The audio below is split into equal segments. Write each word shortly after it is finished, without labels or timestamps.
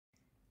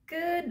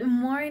Good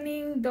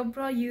morning,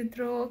 dobro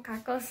jutro,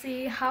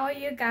 kakosi. How are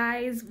you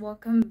guys?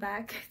 Welcome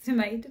back to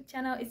my YouTube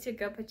channel. It's your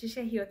girl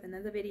Patricia here with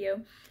another video.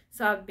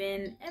 So I've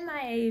been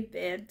MIA a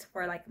bit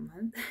for like a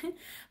month,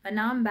 but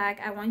now I'm back.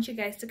 I want you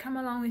guys to come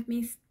along with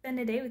me, spend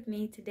a day with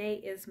me.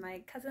 Today is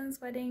my cousin's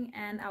wedding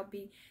and I'll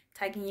be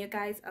tagging you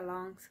guys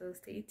along, so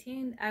stay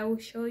tuned. I will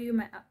show you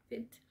my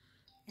outfit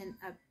in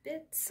a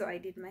bit. So I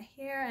did my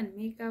hair and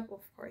makeup,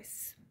 of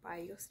course, by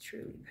yours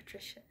truly,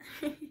 Patricia.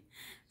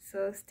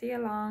 So stay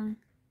along.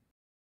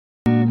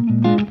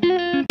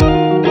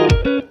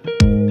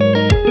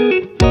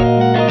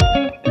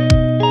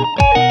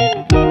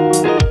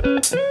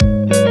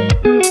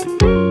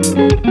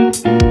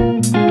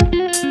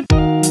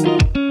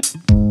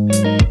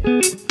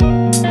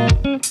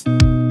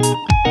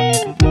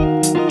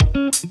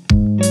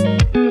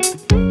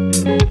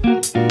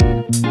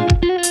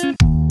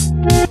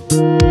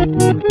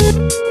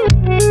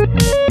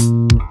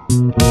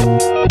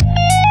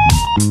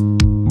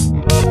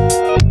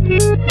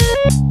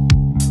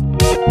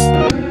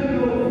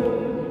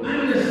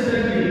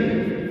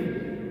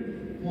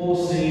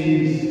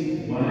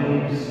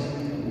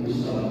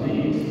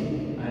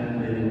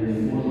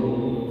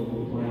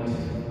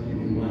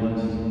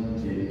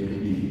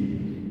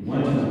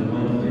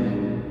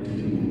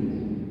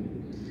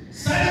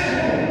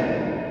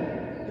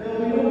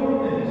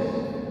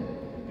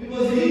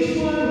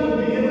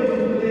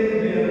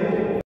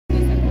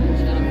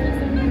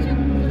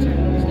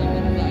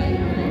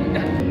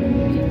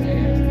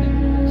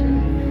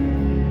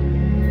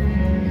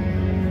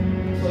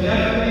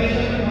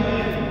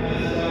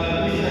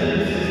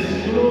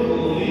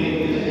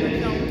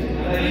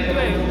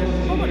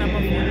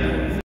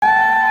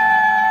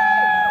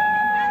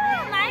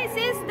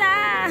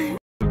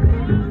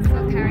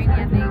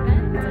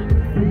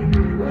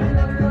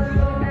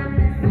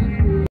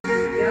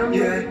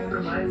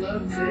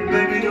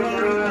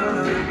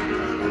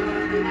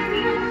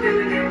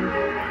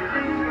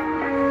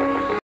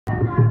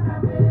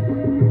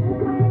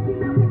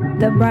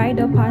 The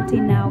bridal party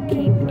now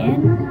came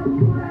in.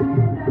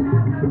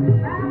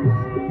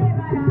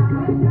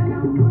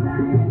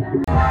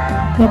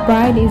 The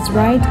bride is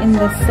right in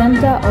the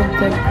center of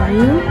the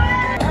groom.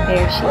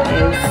 There she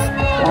is,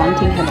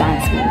 flaunting her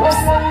dance moves.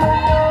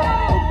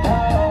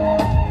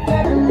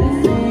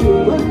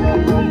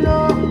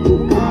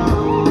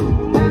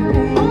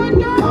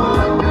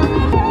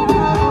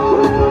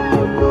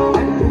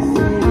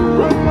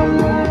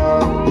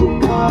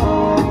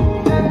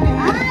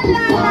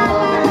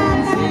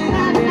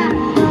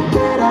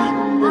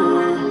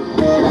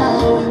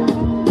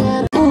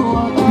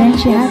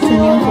 She had to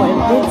kneel for a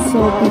bit so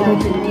people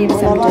could give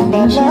some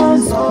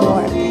donations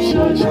or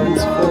appreciations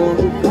for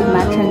the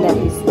matron that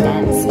is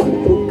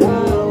dancing.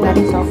 That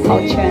is our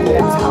culture and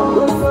that's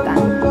how it's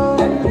done.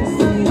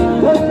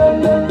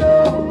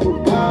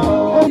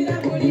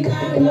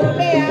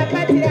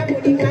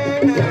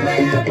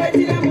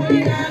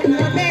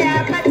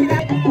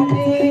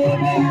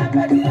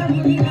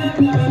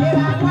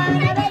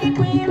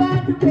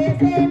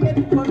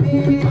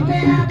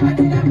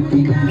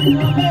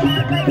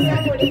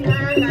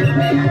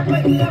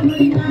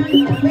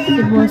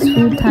 It was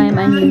food time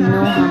and you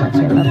know how much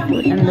I love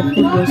food, and the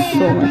food was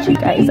so much, you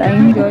guys. I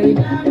enjoyed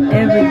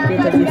every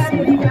bit of this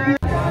meal.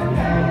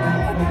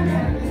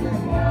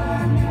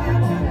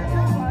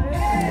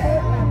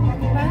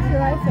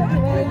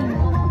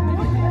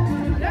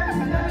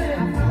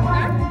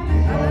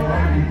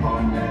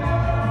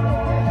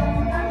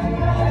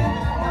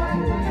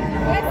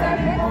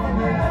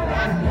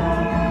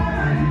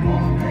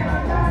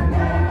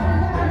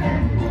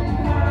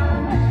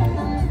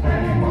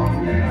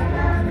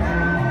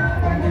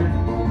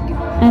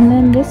 And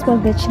then this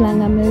was the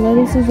Chilanga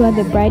Mulilo. This is where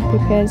the bride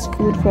prepares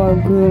food for a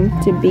groom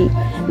to be.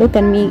 Look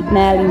at me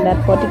nailing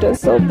that pot. It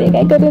was so big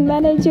I couldn't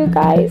manage, you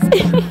guys.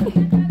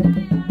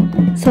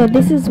 So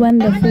this is when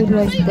the food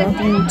was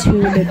brought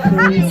into the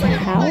groom's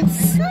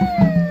house.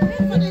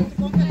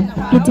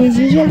 It is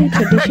usually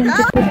tradition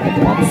to put the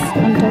pots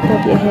on top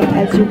of your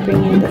head as you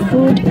bring in the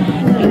food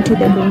into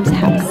the groom's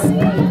house.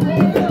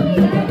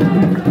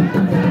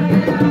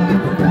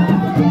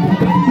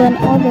 Then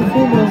all the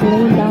food was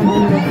laid down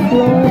on the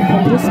floor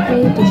for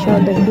display to show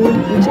the groom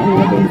each and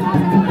every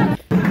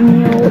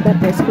meal that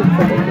was cooked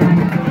for the groom.